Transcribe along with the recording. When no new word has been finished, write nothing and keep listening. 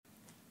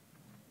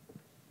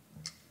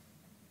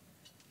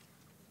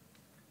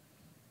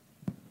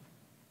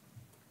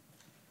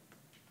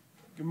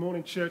Good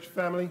morning, church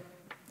family.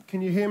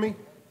 Can you hear me?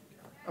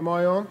 Am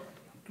I on?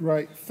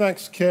 Great.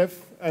 Thanks, Kev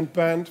and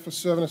band, for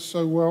serving us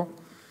so well.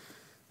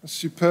 That's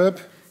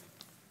superb.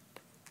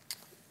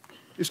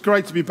 It's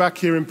great to be back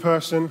here in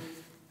person.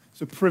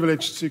 It's a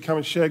privilege to come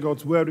and share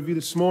God's word with you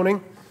this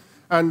morning.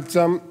 And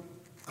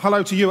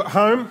hello to you at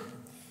home,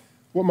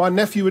 what my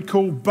nephew would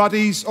call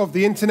buddies of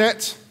the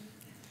internet,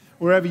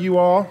 wherever you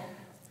are.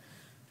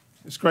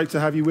 It's great to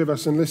have you with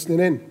us and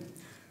listening in.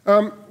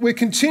 We're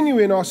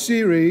continuing our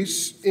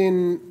series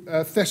in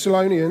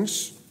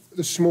Thessalonians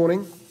this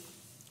morning,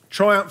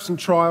 Triumphs and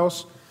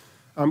Trials.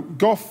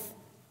 Goff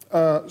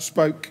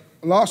spoke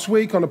last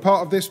week on a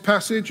part of this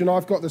passage, and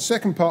I've got the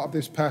second part of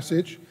this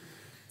passage.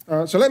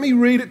 So let me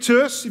read it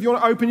to us. If you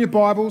want to open your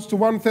Bibles to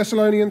 1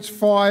 Thessalonians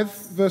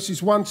 5,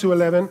 verses 1 to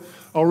 11,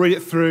 I'll read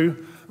it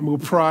through, and we'll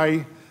pray,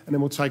 and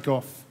then we'll take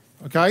off.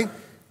 Okay? It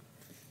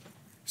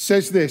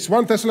says this,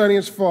 1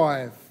 Thessalonians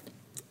 5.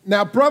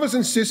 Now, brothers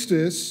and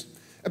sisters,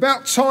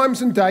 about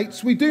times and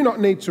dates, we do not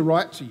need to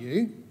write to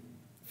you,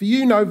 for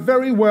you know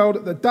very well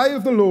that the day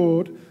of the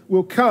Lord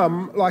will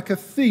come like a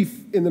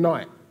thief in the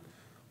night.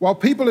 While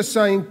people are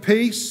saying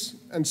peace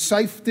and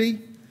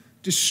safety,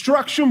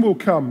 destruction will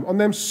come on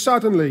them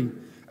suddenly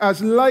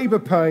as labor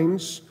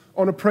pains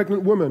on a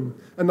pregnant woman,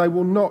 and they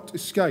will not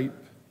escape.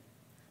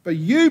 But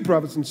you,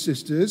 brothers and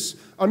sisters,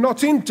 are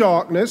not in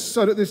darkness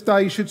so that this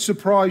day should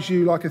surprise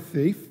you like a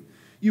thief.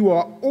 You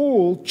are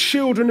all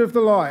children of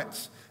the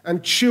light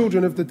and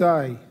children of the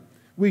day.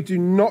 We do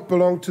not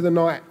belong to the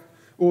night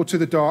or to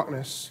the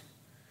darkness.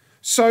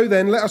 So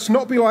then, let us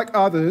not be like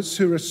others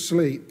who are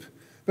asleep,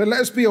 but let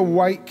us be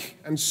awake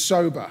and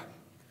sober.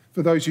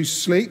 For those who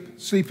sleep,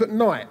 sleep at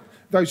night.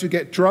 Those who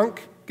get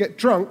drunk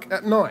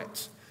at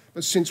night.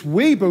 But since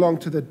we belong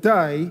to the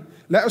day,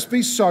 let us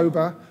be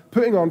sober,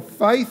 putting on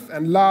faith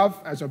and love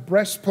as a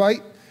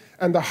breastplate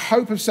and the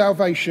hope of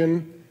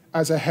salvation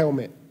as a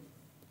helmet.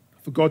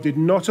 For God did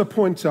not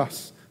appoint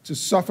us to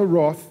suffer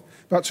wrath,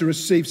 but to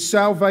receive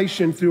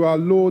salvation through our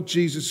Lord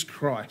Jesus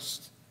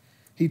Christ.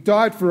 He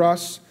died for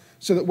us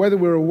so that whether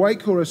we're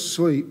awake or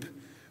asleep,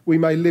 we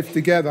may live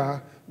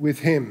together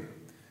with him.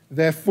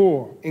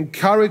 Therefore,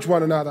 encourage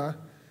one another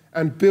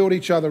and build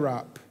each other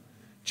up,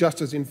 just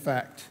as in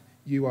fact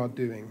you are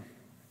doing.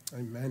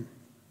 Amen.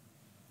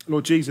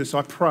 Lord Jesus,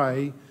 I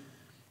pray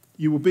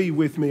you will be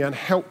with me and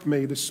help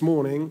me this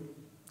morning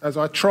as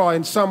I try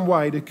in some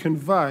way to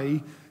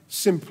convey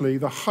simply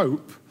the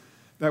hope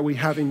that we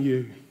have in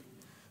you.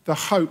 The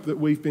hope that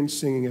we've been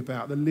singing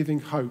about, the living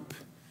hope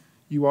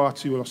you are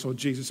to us, Lord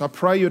Jesus. I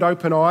pray you'd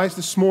open eyes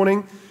this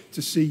morning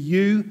to see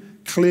you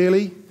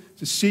clearly,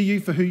 to see you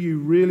for who you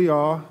really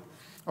are.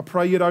 I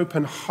pray you'd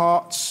open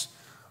hearts,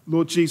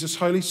 Lord Jesus.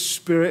 Holy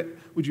Spirit,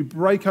 would you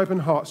break open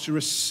hearts to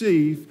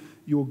receive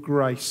your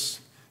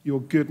grace,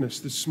 your goodness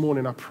this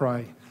morning, I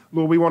pray.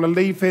 Lord, we want to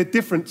leave here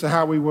different to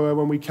how we were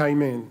when we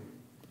came in.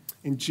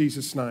 In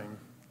Jesus' name,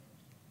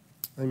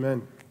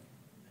 amen.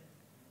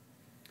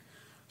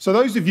 So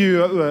those of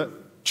you that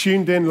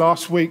tuned in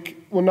last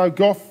week will know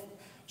Goff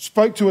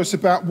spoke to us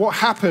about what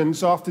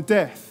happens after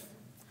death.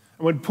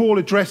 And when Paul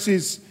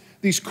addresses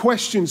these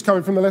questions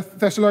coming from the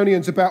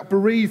Thessalonians about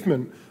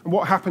bereavement and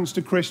what happens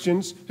to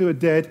Christians who are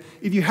dead,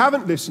 if you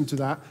haven't listened to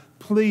that,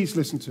 please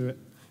listen to it.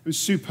 It was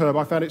superb.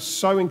 I found it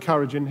so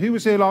encouraging. Who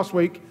was here last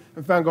week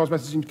and found God's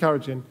message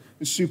encouraging? It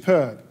was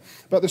superb.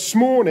 But this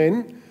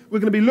morning, we're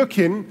going to be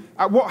looking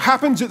at what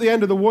happens at the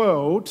end of the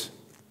world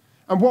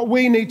and what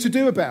we need to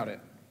do about it.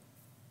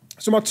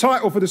 So my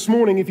title for this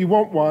morning, if you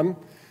want one,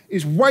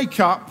 is Wake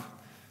Up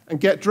and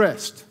Get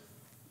Dressed.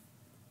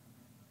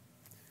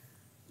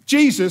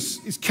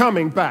 Jesus is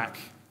coming back,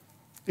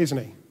 isn't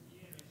he?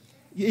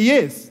 He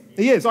is.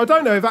 He is. I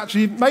don't know if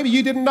actually, maybe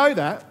you didn't know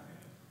that,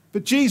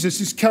 but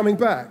Jesus is coming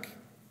back.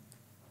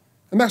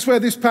 And that's where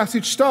this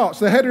passage starts.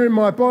 The header in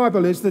my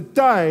Bible is the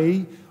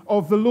day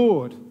of the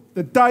Lord.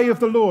 The day of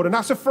the Lord. And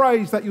that's a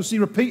phrase that you'll see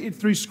repeated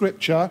through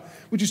Scripture,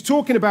 which is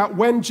talking about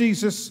when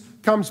Jesus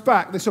comes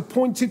back, this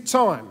appointed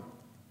time.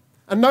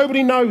 And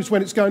nobody knows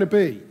when it's going to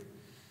be.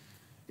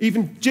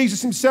 Even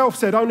Jesus himself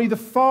said, only the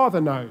Father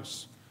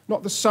knows.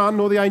 Not the Son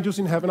nor the angels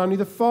in heaven. Only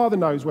the Father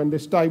knows when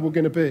this day will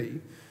going to be.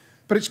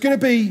 But it's going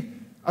to be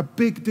a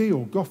big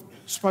deal. Goff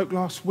spoke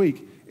last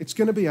week. It's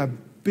going to be a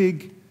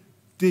big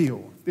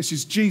deal. This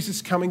is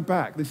Jesus coming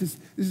back. This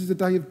is a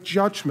day of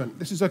judgment.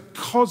 This is a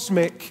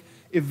cosmic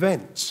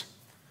event.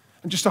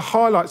 And just to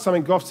highlight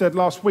something Goff said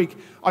last week,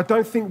 I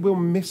don't think we'll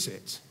miss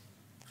it.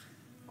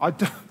 I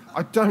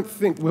don't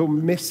think we'll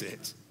miss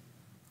it.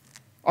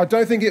 I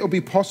don't think it'll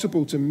be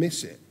possible to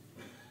miss it.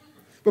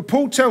 But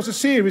Paul tells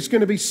us here it's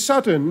going to be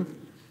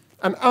sudden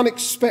and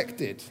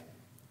unexpected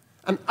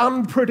and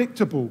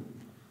unpredictable,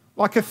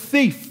 like a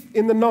thief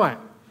in the night.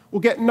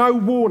 We'll get no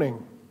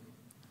warning.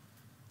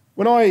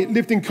 When I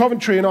lived in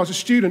Coventry and I was a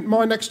student,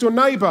 my next door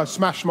neighbour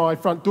smashed my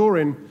front door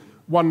in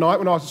one night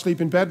when I was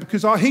asleep in bed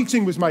because our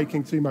heating was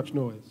making too much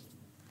noise.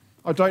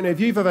 I don't know if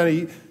you've had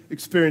any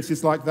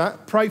experiences like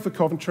that. Pray for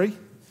Coventry.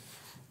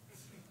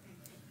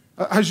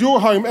 Has your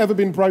home ever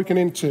been broken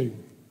into?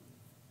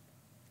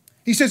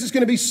 He says it's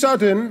going to be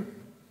sudden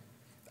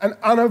and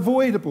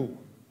unavoidable.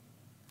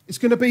 It's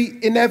going to be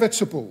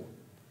inevitable,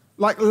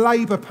 like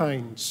labour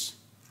pains.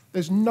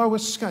 There's no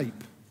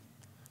escape.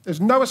 There's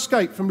no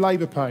escape from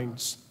labour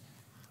pains.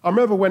 I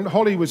remember when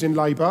Holly was in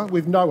labour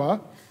with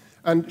Noah,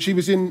 and she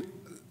was in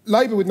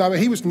labour with Noah.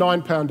 He was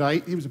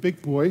 £9.8. He was a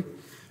big boy.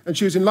 And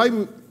she was in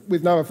labour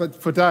with Noah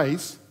for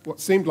days, what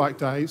seemed like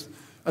days.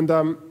 And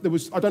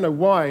I don't know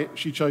why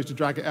she chose to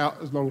drag it out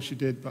as long as she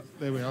did, but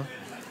there we are.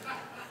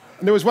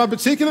 And there was one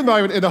particular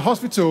moment in the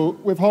hospital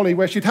with Holly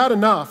where she'd had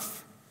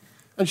enough.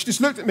 And she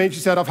just looked at me and she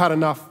said, "I've had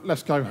enough,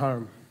 let's go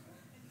home.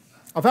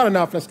 I've had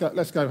enough,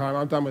 let's go home.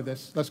 I'm done with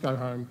this, let's go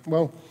home."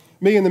 Well,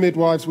 me and the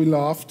midwives, we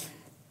laughed.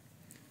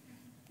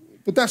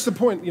 But that's the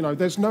point,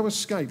 there's no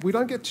escape. We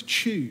don't get to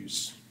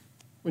choose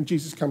when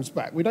Jesus comes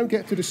back. We don't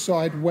get to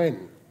decide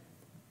when.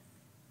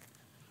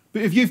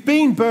 But if you've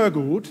been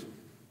burgled,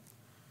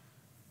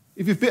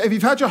 if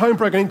you've had your home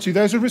broken into,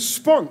 there's a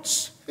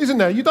response, isn't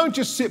there? You don't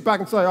just sit back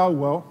and say, "Oh,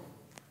 well,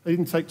 they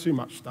didn't take too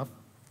much stuff.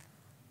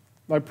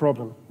 No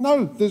problem."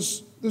 No,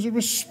 there's a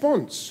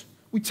response.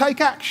 We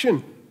take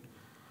action.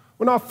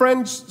 When our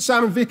friends,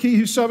 Sam and Vicky,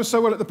 who serve us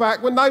so well at the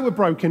back, when they were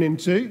broken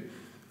into,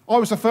 I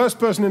was the first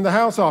person in the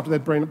house after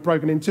they'd been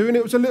broken into, and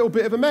it was a little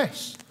bit of a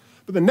mess.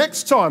 But the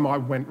next time I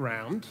went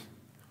round,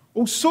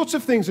 all sorts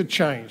of things had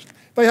changed.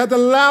 They had the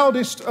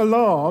loudest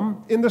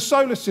alarm in the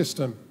solar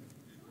system.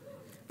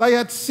 They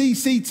had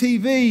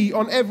CCTV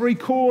on every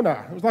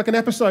corner. It was like an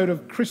episode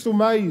of Crystal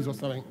Maze or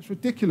something. It's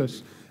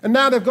ridiculous. And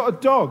now they've got a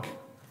dog.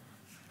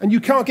 And you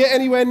can't get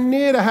anywhere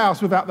near the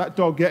house without that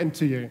dog getting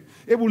to you.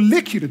 It will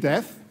lick you to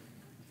death.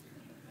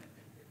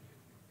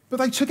 But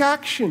they took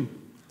action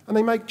and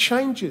they make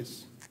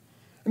changes.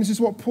 And this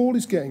is what Paul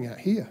is getting at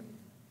here.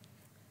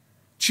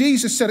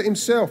 Jesus said it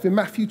himself in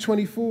Matthew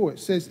 24. It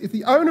says, "If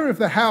the owner of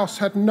the house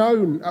had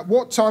known at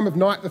what time of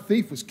night the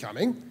thief was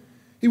coming,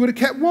 he would have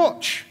kept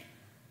watch.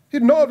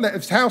 He'd not let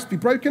his house be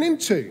broken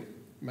into."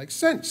 Makes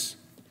sense.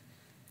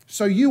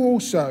 "So you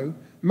also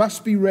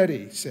must be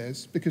ready," he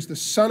says, "because the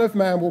Son of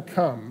Man will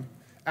come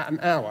at an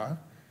hour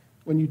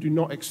when you do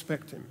not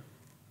expect him."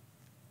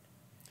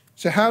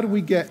 So how do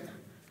we get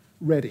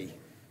ready?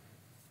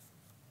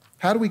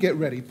 How do we get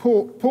ready?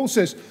 Paul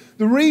says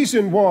the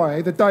reason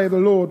why the day of the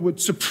Lord would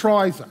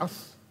surprise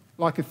us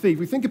like a thief,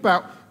 we think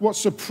about what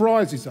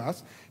surprises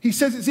us. He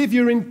says it's if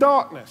you're in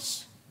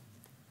darkness.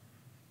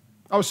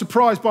 I was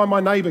surprised by my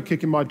neighbour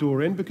kicking my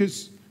door in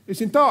because it's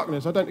in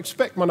darkness. I don't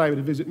expect my neighbour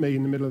to visit me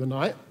in the middle of the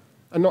night,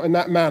 and not in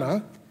that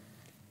manner.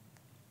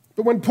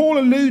 But when Paul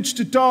alludes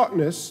to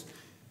darkness,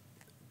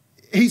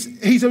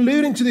 he's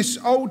alluding to this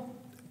Old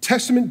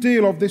Testament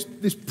deal of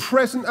this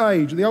present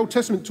age. The Old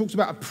Testament talks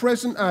about a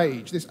present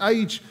age, this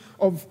age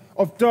of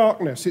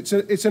darkness.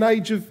 It's an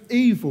age of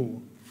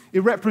evil.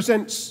 It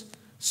represents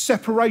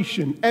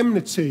separation,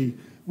 enmity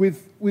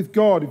with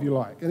God, if you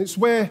like. And it's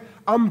where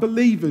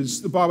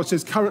unbelievers, the Bible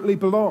says, currently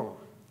belong,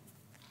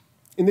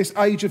 in this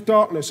age of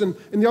darkness. And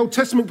in the Old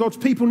Testament, God's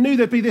people knew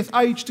there'd be this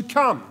age to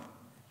come,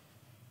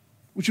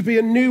 which would be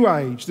a new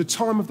age, the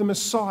time of the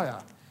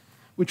Messiah,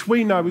 which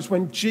we know is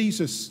when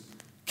Jesus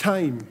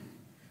came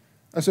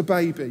as a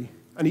baby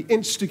and he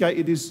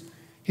instigated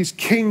his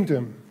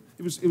kingdom.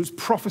 It was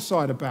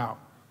prophesied about.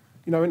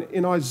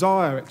 In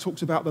Isaiah, it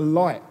talks about the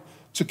light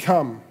to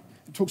come.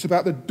 It talks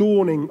about the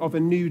dawning of a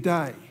new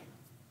day.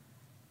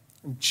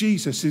 And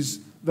Jesus is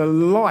the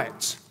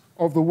light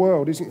of the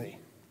world, isn't he?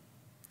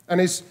 And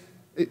it's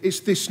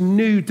this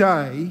new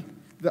day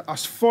that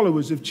us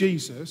followers of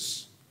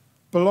Jesus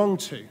belong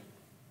to. And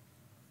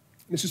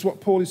this is what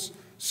Paul is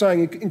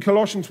saying in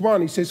Colossians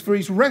 1. He says, "For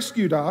he's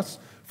rescued us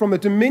from the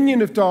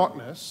dominion of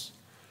darkness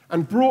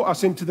and brought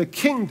us into the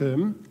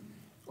kingdom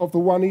of the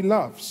one he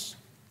loves."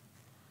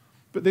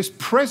 But this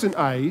present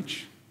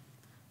age,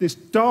 this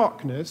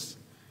darkness,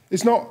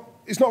 is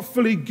not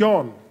fully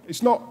gone.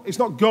 It's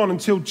not gone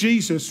until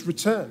Jesus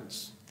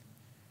returns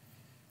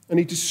and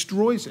he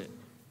destroys it.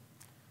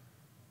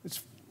 It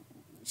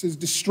says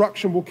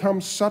destruction will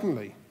come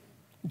suddenly.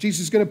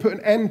 Jesus is going to put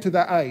an end to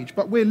that age.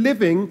 But we're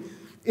living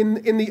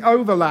in the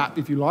overlap,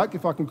 if you like,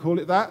 if I can call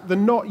it that, the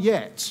not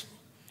yet.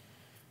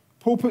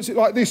 Paul puts it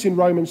like this in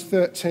Romans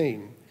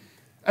 13.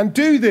 "And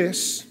do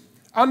this,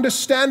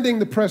 understanding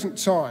the present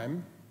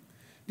time,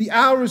 the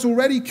hour has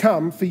already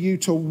come for you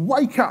to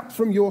wake up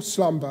from your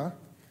slumber,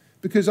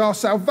 because our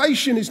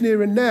salvation is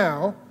nearer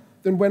now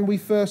than when we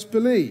first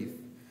believed.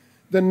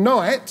 The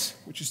night,"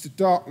 which is the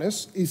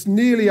darkness, "is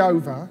nearly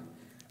over,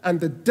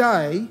 and the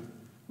day,"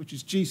 which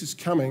is Jesus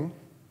coming,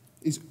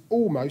 "is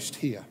almost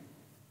here."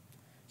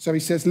 So he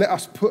says, let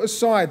us put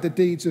aside the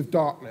deeds of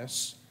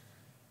darkness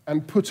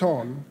and put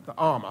on the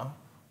armour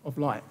of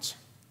light.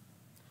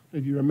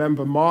 If you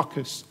remember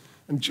Marcus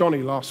and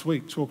Johnny last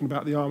week talking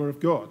about the armour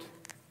of God,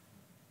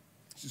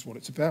 this is what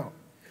it's about.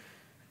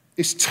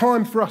 It's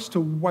time for us to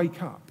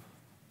wake up.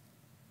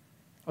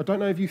 I don't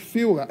know if you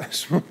feel that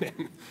this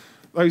morning,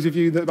 those of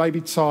you that may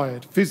be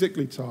tired,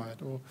 physically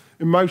tired or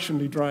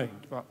emotionally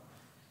drained, but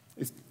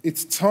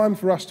it's time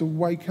for us to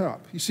wake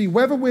up. You see,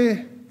 whether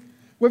we're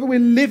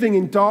living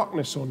in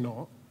darkness or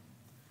not,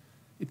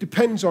 it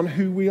depends on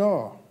who we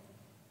are.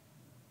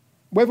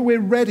 Whether we're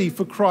ready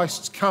for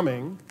Christ's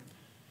coming,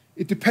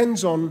 it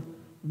depends on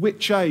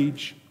which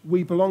age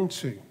we belong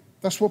to.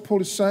 That's what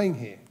Paul is saying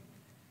here.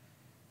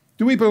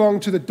 Do we belong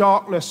to the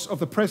darkness of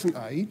the present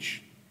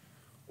age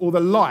or the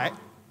light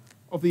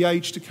of the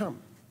age to come?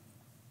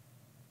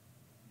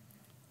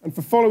 And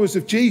for followers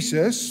of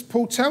Jesus,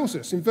 Paul tells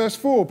us in verse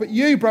 4, "But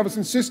you, brothers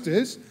and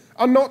sisters,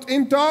 are not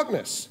in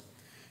darkness.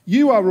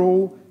 You are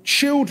all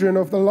children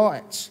of the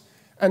light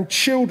and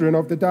children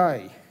of the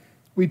day.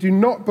 We do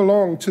not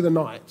belong to the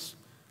night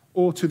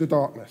or to the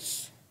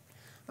darkness."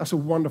 That's a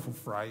wonderful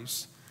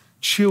phrase.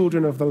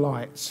 Children of the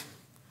light,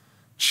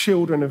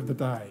 children of the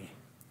day.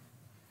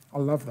 I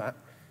love that.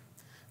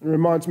 It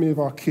reminds me of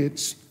our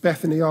kids.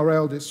 Bethany, our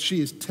eldest, she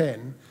is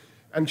 10,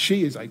 and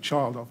she is a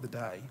child of the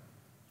day.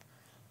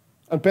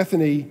 And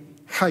Bethany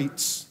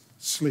hates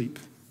sleep.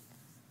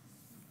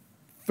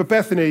 For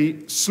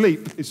Bethany,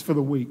 sleep is for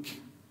the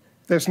weak.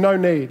 There's no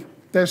need.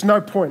 There's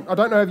no point. I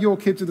don't know if your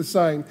kids are the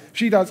same.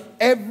 She does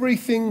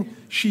everything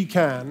she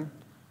can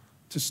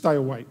to stay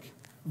awake.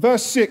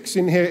 Verse 6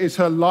 in here is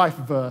her life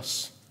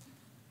verse.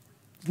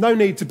 No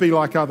need to be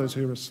like others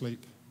who are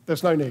asleep.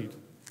 There's no need.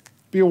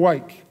 Be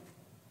awake.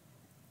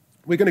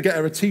 We're going to get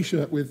her a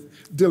T-shirt with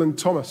Dylan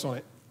Thomas on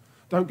it.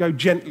 Don't go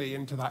gently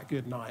into that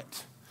good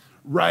night.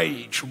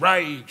 Rage,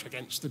 rage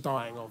against the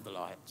dying of the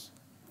light.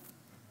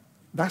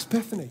 That's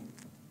Bethany.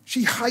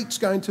 She hates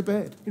going to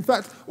bed. In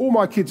fact, all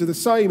my kids are the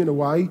same in a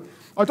way.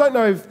 I don't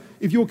know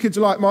if your kids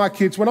are like my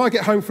kids. When I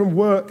get home from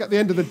work at the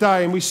end of the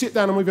day and we sit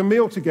down and we have a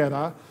meal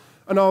together,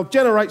 and I'll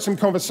generate some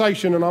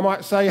conversation and I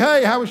might say,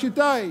 "Hey, how was your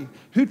day?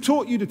 Who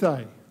taught you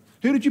today?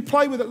 Who did you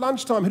play with at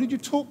lunchtime? Who did you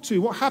talk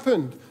to? What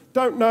happened?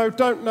 Don't know,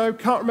 can't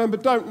remember,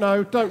 don't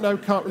know,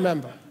 can't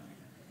remember."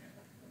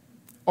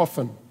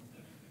 Often.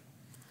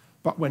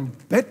 But when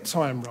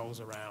bedtime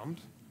rolls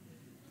around,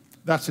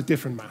 that's a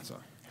different matter.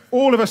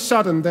 All of a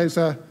sudden, there's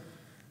a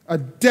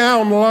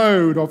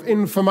download of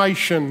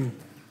information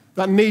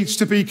that needs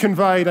to be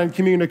conveyed and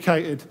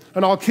communicated.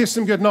 And I'll kiss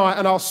them goodnight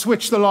and I'll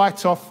switch the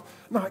light off.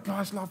 "Night,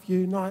 guys, love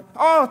you, night.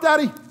 Oh,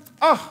 Daddy,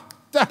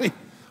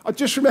 I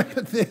just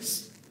remembered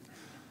this.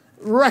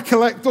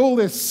 Recollect all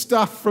this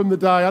stuff from the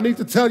day. I need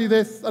to tell you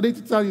this,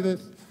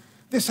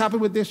 This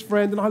happened with this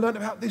friend and I learned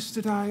about this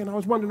today and I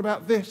was wondering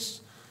about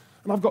this.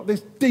 And I've got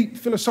this deep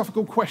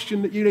philosophical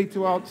question that you need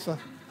to answer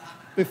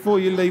before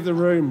you leave the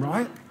room,"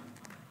 right?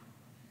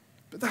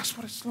 But that's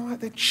what it's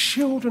like. They're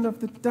children of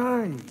the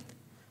day.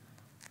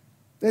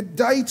 They're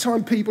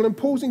daytime people, and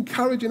Paul's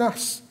encouraging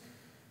us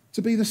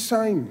to be the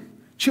same.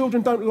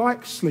 Children don't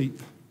like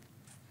sleep,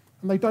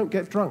 and they don't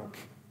get drunk.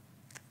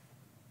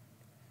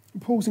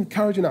 And Paul's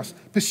encouraging us,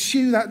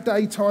 pursue that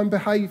daytime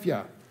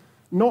behaviour,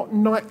 not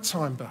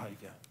nighttime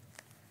behaviour.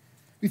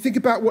 You think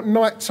about what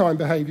nighttime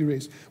behaviour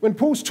is. When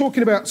Paul's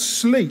talking about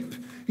sleep,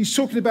 he's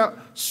talking about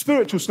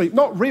spiritual sleep,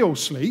 not real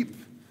sleep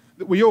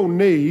that we all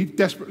need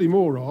desperately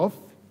more of,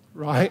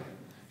 right?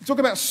 He's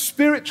talking about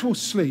spiritual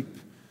sleep.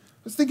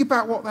 Let's think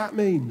about what that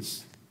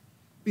means.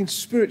 Being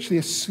spiritually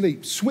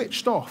asleep,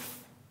 switched off,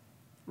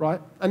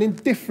 right? And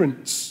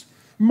indifference,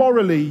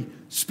 morally,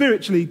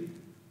 spiritually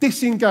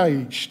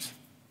disengaged,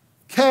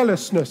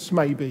 carelessness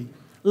maybe,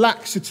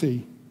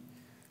 laxity,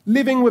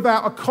 living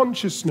without a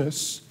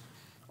consciousness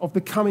of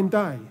the coming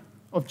day,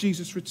 of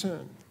Jesus'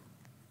 return.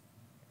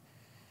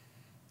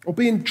 Or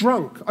being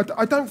drunk.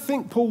 I don't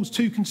think Paul's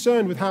too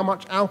concerned with how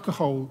much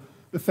alcohol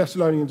the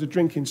Thessalonians are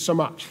drinking so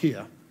much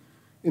here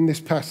in this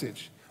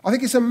passage. I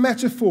think it's a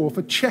metaphor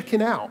for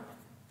checking out,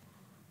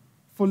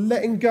 for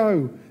letting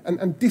go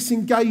and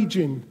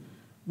disengaging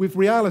with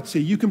reality.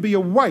 You can be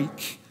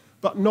awake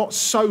but not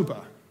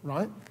sober,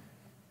 right?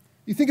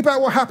 You think about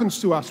what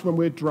happens to us when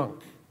we're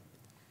drunk.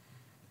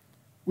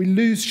 We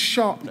lose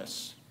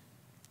sharpness.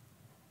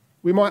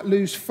 We might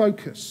lose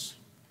focus.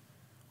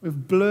 We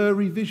have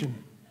blurry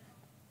vision.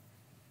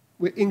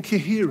 We're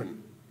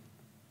incoherent.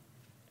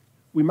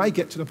 We may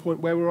get to the point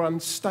where we're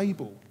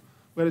unstable,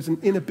 where there's an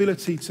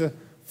inability to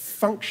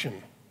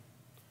function.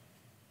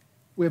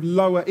 We have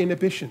lower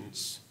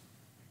inhibitions.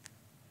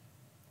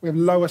 We have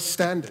lower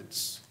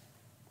standards,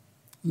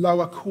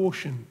 lower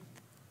caution,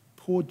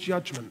 poor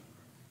judgment.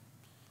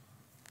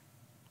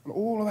 And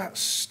all of that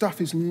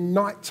stuff is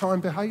nighttime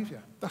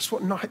behaviour. That's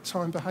what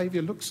nighttime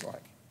behaviour looks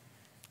like.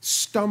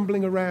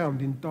 Stumbling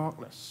around in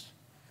darkness.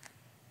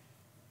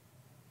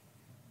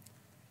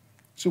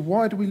 So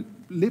why do we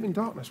live in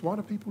darkness? Why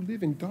do people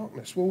live in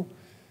darkness? Well,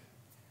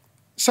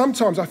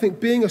 sometimes I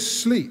think being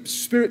asleep,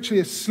 spiritually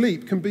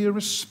asleep, can be a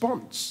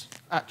response,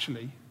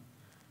 actually,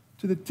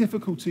 to the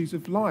difficulties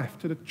of life,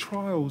 to the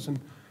trials and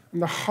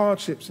the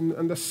hardships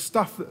and the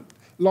stuff that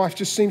life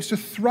just seems to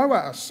throw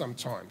at us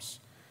sometimes.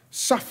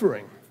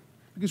 Suffering.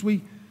 Because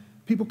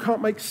people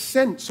can't make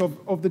sense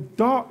of the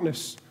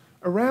darkness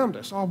around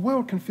us. Our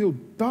world can feel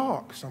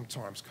dark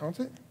sometimes, can't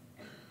it?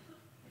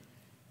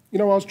 You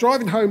know, I was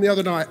driving home the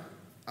other night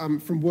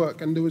from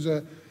work, and there was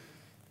a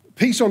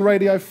piece on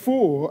Radio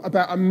 4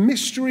 about a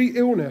mystery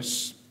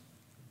illness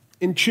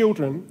in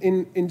children,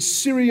 in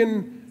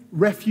Syrian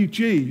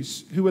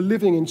refugees who were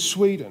living in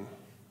Sweden.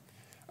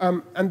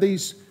 And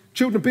these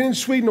children had been in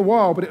Sweden a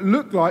while, but it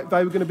looked like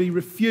they were going to be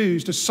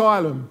refused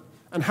asylum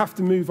and have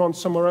to move on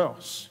somewhere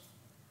else.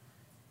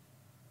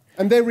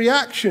 And their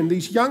reaction,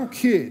 these young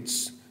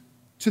kids,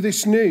 to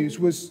this news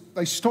was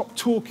they stopped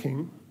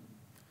talking,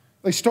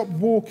 they stopped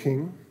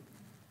walking,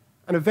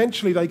 and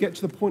eventually they get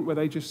to the point where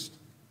they just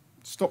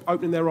stop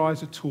opening their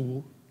eyes at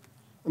all,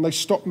 and they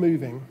stop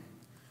moving,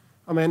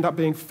 and they end up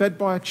being fed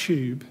by a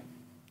tube.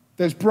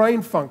 There's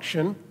brain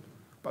function,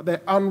 but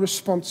they're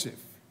unresponsive.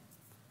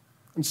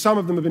 And some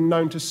of them have been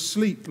known to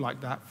sleep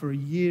like that for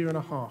 1.5 years.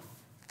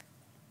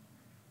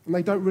 And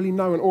they don't really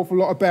know an awful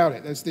lot about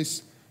it. There's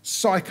this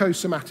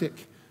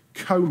psychosomatic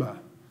coma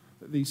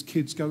that these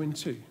kids go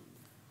into. And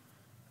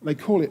they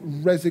call it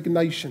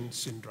resignation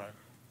syndrome.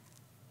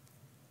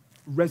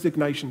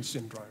 Resignation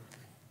syndrome.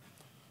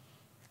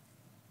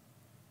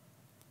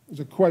 There's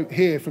a quote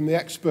here from the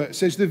expert. It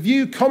says, "The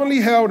view commonly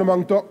held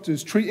among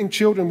doctors treating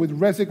children with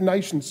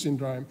resignation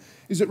syndrome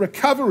is that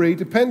recovery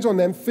depends on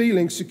them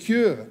feeling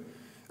secure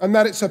and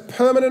that it's a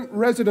permanent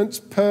residence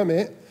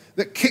permit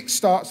that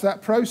kickstarts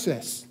that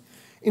process.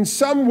 In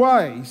some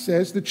way," he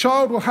says, "the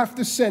child will have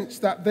to sense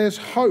that there's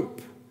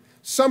hope,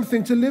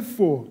 something to live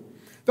for.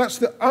 That's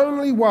the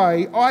only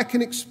way I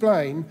can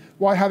explain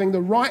why having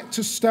the right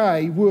to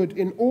stay would,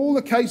 in all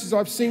the cases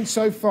I've seen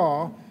so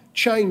far,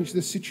 change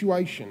the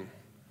situation."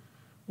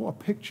 What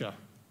a picture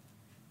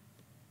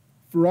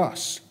for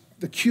us.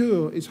 The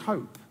cure is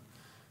hope.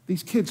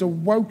 These kids are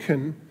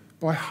woken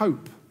by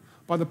hope,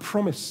 by the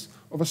promise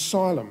of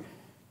asylum.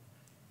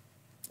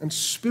 And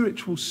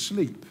spiritual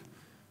sleep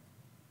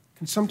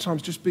can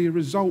sometimes just be a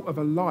result of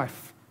a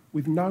life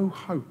with no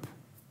hope.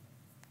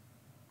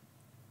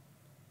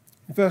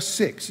 In verse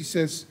 6, he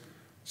says,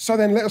 "So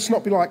then let us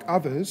not be like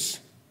others."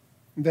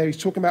 And there he's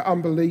talking about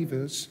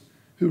unbelievers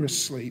who are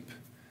asleep.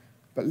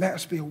 "But let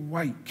us be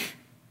awake,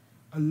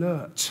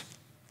 alert,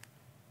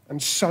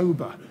 and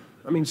sober."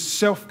 That means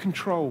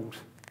self-controlled.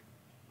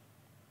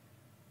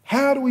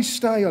 How do we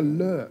stay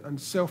alert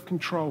and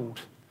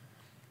self-controlled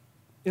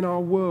in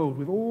our world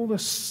with all the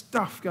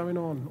stuff going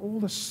on, all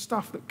the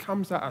stuff that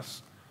comes at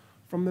us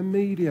from the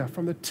media,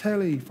 from the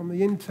telly, from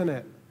the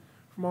internet,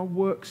 from our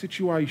work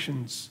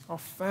situations, our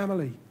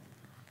family,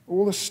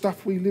 all the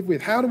stuff we live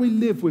with? How do we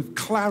live with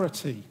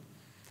clarity?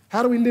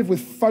 How do we live with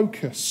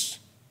focus?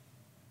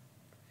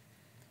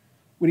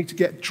 We need to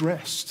get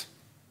dressed.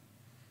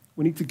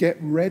 We need to get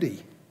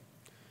ready.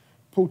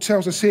 Paul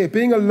tells us here,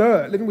 being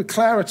alert, living with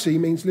clarity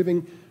means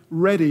living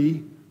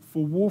ready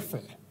for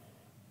warfare.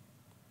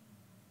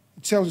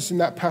 He tells us in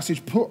that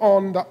passage, put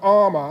on the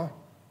armour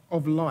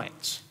of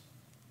light.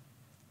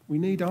 We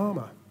need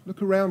armour.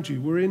 Look around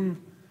you. We're in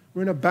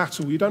a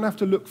battle. You don't have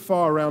to look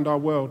far around our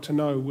world to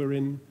know we're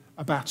in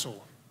a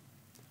battle.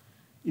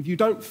 If you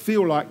don't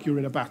feel like you're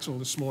in a battle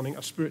this morning,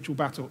 a spiritual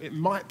battle, it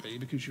might be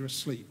because you're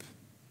asleep.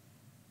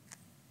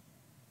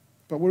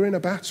 But we're in a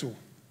battle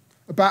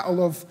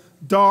of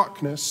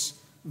darkness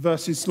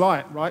versus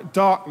light, right?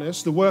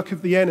 Darkness, the work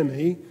of the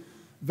enemy,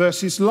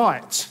 versus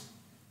light.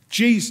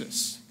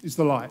 Jesus is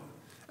the light,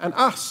 and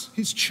us,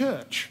 his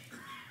church.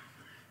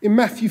 In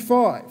Matthew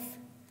 5,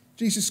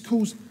 Jesus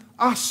calls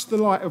us the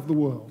light of the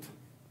world.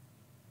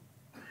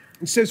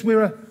 He says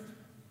we're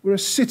a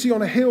city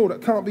on a hill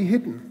that can't be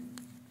hidden.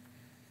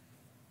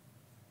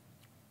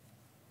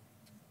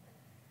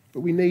 But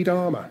we need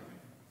armour.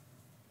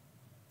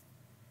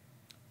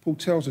 Paul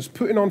tells us,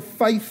 putting on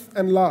faith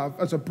and love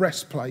as a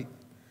breastplate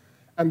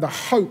and the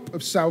hope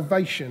of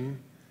salvation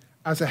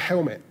as a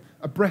helmet.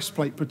 A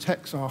breastplate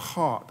protects our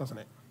heart, doesn't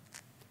it?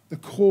 The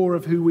core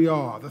of who we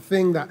are, the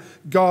thing that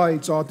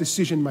guides our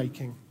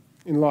decision-making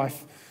in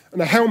life.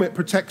 And a helmet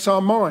protects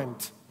our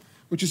mind,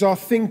 which is our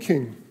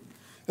thinking.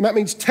 And that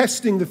means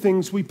testing the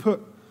things we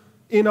put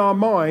in our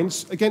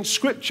minds against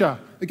Scripture,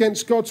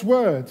 against God's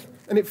Word.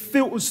 And it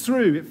filters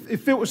through. It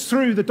filters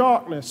through the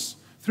darkness,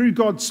 through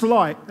God's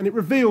light, and it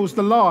reveals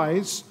the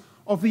lies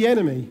of the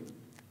enemy.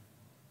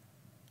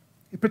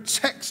 It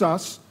protects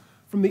us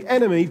from the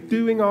enemy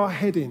doing our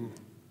head in.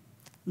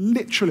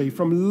 Literally,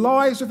 from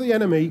lies of the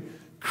enemy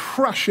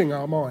crushing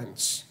our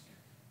minds.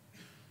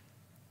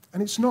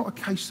 And it's not a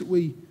case that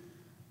we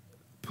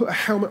put a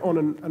helmet on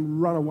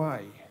and run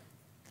away.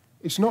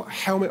 It's not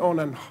helmet on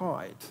and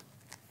hide.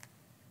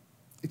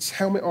 It's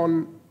helmet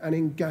on and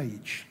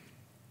engage.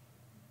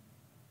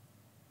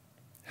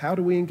 How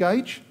do we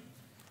engage?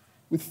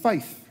 With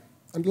faith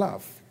and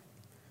love.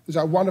 There's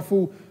our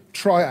wonderful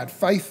triad,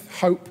 faith,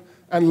 hope,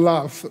 and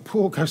love that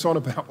Paul goes on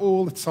about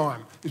all the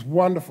time. It's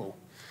wonderful.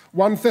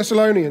 1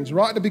 Thessalonians,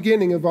 right at the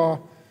beginning of our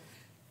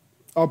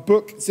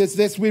book, says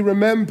this: we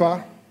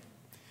remember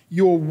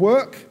your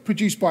work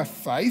produced by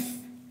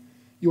faith,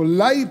 your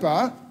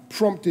labour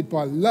prompted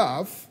by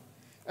love,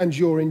 and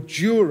your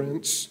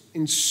endurance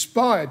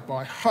inspired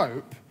by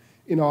hope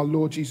in our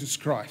Lord Jesus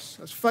Christ.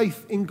 That's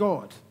faith in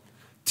God,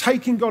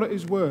 taking God at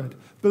his word,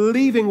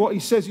 believing what he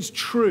says is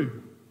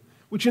true,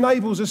 which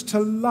enables us to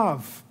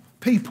love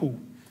people,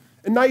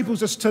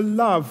 enables us to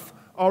love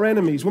our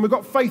enemies. When we've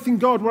got faith in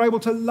God, we're able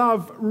to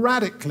love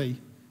radically.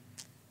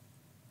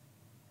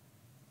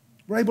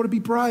 We're able to be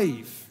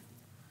brave,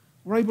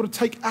 We're able to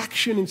take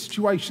action in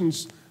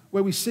situations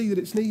where we see that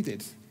it's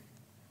needed.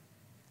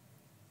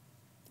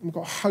 And we've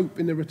got hope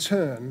in the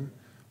return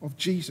of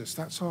Jesus.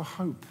 That's our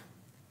hope.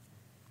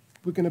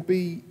 We're going to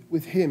be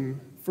with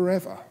him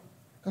forever.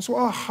 That's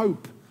what our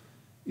hope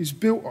is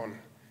built on.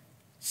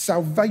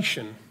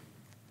 Salvation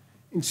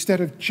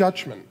instead of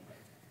judgment.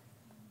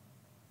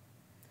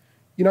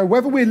 You know,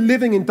 whether we're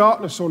living in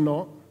darkness or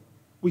not,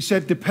 we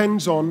said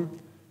depends on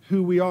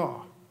who we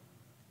are.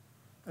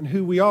 And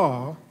who we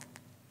are,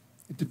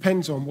 it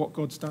depends on what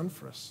God's done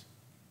for us.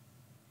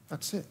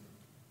 That's it.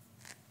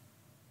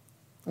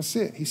 That's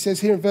it. He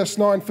says here in verse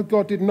 9, for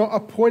God did not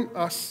appoint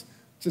us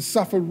to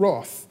suffer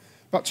wrath,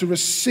 but to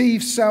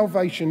receive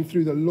salvation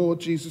through the Lord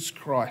Jesus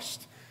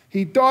Christ.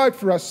 He died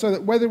for us so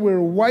that whether we're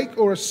awake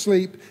or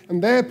asleep,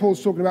 and there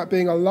Paul's talking about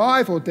being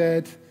alive or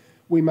dead,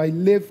 we may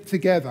live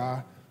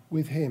together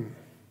with him.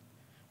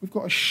 We've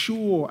got a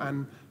sure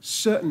and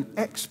certain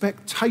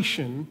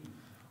expectation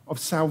of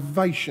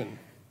salvation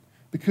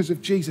because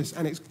of Jesus,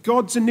 and it's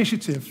God's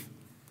initiative.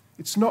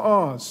 It's not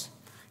ours.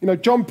 You know,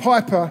 John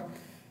Piper,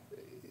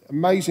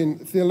 amazing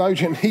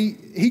theologian,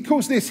 he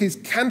calls this his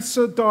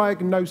cancer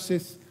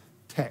diagnosis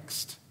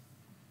text.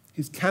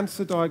 His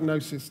cancer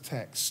diagnosis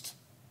text.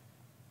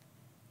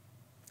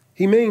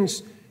 He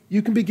means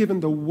you can be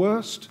given the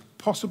worst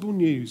possible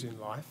news in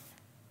life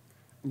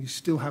and you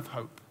still have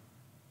hope.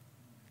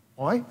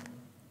 Why?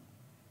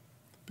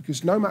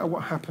 Because no matter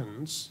what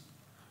happens,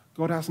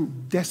 God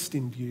hasn't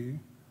destined you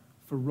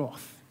for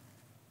wrath.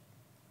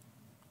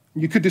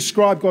 You could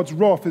describe God's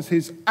wrath as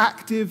his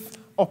active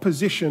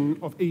opposition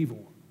of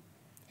evil,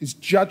 his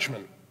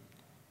judgment.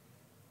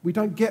 We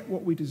don't get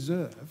what we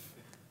deserve.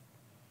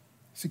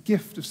 It's a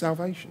gift of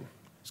salvation.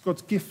 It's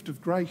God's gift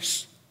of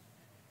grace.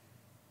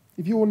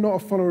 If you're not a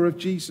follower of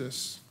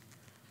Jesus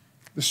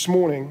this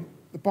morning,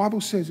 the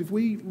Bible says if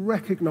we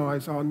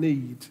recognize our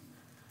need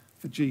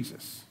for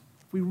Jesus,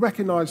 if we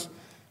recognize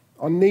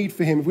our need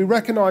for him, if we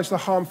recognize the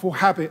harmful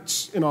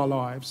habits in our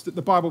lives that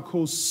the Bible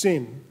calls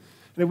sin,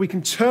 and if we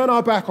can turn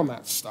our back on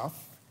that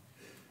stuff,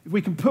 if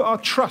we can put our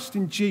trust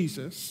in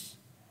Jesus,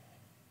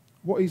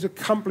 what he's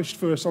accomplished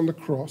for us on the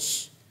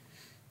cross,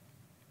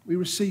 we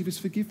receive his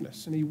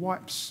forgiveness and he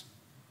wipes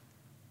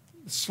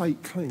the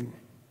slate clean.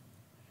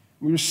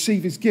 We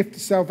receive his gift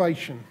of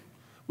salvation.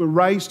 We're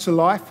raised to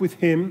life with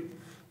him,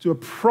 to a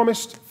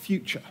promised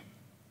future.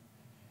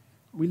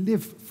 We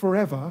live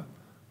forever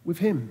with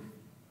him.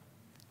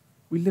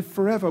 We live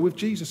forever with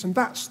Jesus, and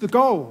that's the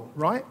goal,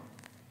 right?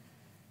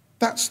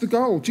 That's the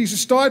goal.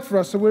 Jesus died for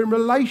us, so we're in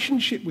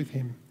relationship with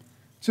him,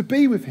 to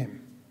be with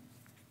him.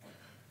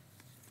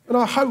 And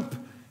our hope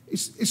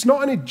it's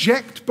not an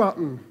eject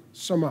button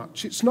so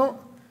much. It's not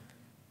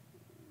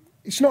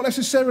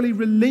necessarily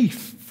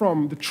relief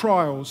from the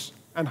trials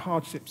and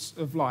hardships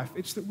of life.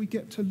 It's that we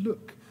get to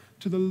look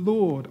to the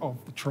Lord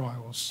of the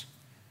trials,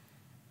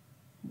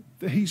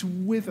 that he's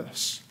with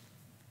us,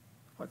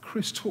 like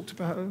Chris talked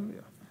about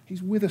earlier.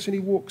 He's with us and he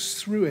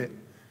walks through it.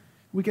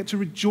 We get to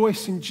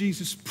rejoice in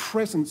Jesus'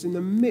 presence in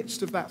the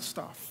midst of that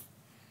stuff,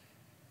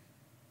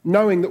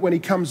 knowing that when he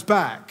comes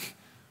back,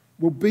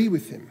 we'll be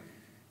with him,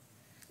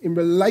 in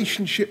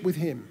relationship with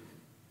him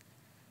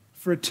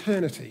for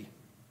eternity.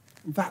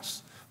 And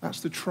that's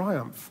the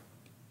triumph.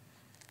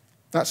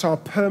 That's our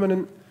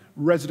permanent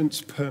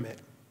residence permit,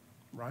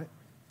 right?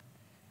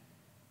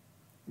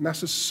 And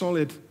that's a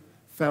solid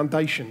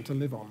foundation to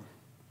live on.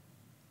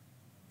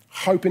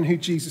 Hope in who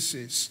Jesus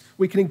is.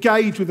 We can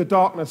engage with the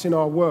darkness in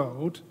our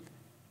world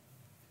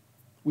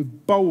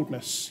with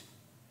boldness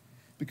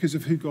because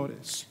of who God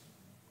is.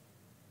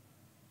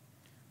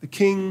 The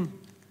King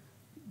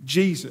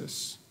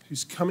Jesus,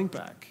 who's coming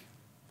back,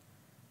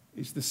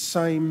 is the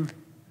same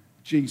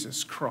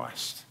Jesus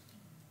Christ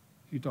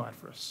who died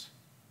for us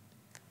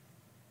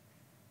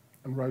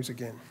and rose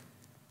again.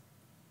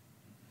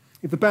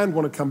 If the band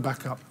want to come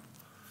back up,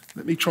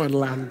 let me try and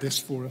land this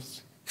for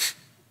us.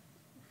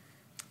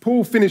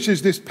 Paul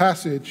finishes this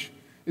passage.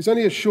 It's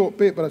only a short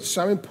bit, but it's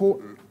so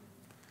important.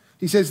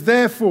 He says,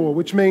 therefore,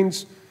 which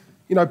means,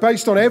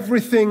 based on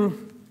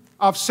everything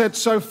I've said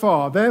so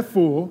far,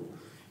 therefore,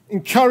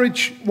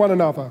 encourage one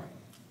another.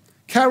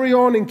 Carry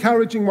on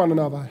encouraging one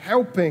another,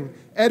 helping,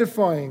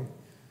 edifying,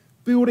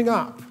 building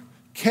up,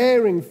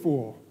 caring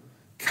for,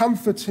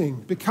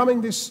 comforting,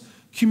 becoming this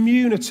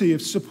community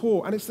of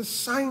support. And it's the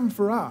same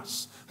for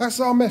us. That's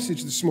our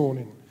message this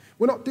morning.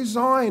 We're not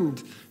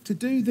designed to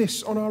do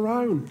this on our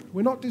own.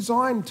 We're not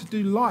designed to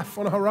do life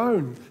on our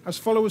own as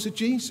followers of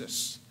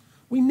Jesus.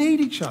 We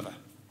need each other.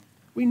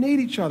 We need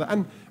each other.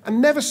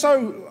 And never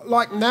so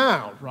like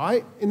now,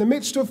 right? In the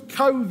midst of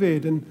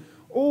COVID and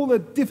all the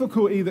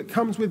difficulty that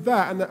comes with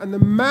that and the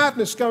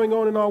madness going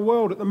on in our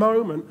world at the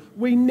moment,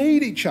 we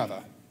need each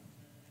other.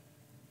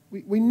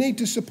 We need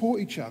to support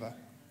each other.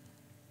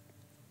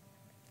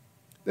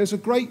 There's a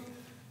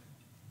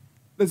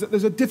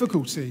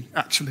difficulty,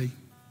 actually,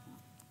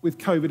 with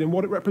COVID and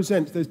what it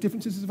represents. There's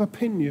differences of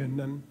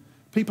opinion and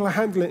people are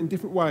handling it in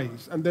different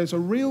ways. And there's a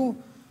real,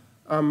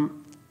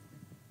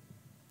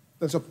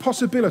 there's a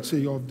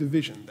possibility of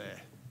division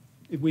there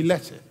if we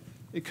let it.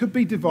 It could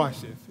be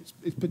divisive.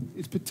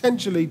 It's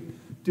potentially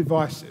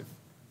divisive,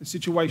 the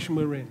situation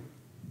we're in.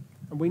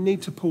 And we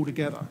need to pull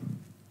together.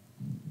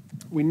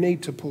 We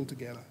need to pull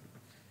together.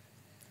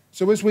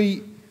 So as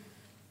we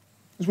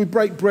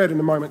break bread in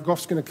a moment,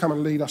 Goff's going to come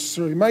and lead us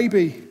through.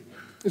 Maybe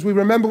as we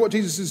remember what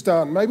Jesus has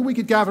done, maybe we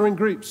could gather in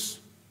groups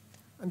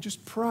and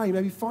just pray.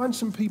 Maybe find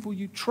some people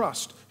you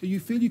trust, who you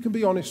feel you can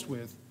be honest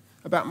with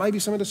about maybe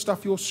some of the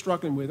stuff you're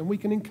struggling with, and we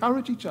can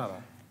encourage each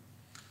other.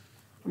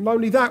 And not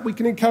only that, we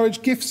can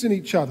encourage gifts in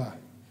each other.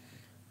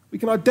 We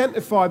can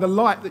identify the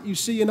light that you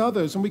see in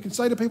others, and we can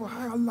say to people,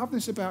 hey, I love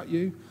this about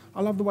you.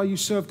 I love the way you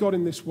serve God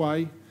in this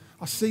way.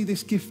 I see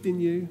this gift in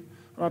you,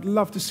 and I'd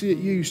love to see it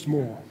used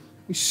more.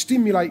 We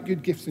stimulate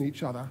good gifts in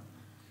each other,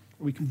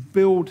 and we can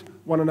build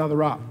one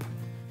another up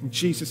in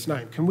Jesus'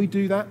 name. Can we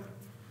do that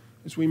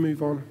as we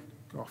move on?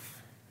 Goff.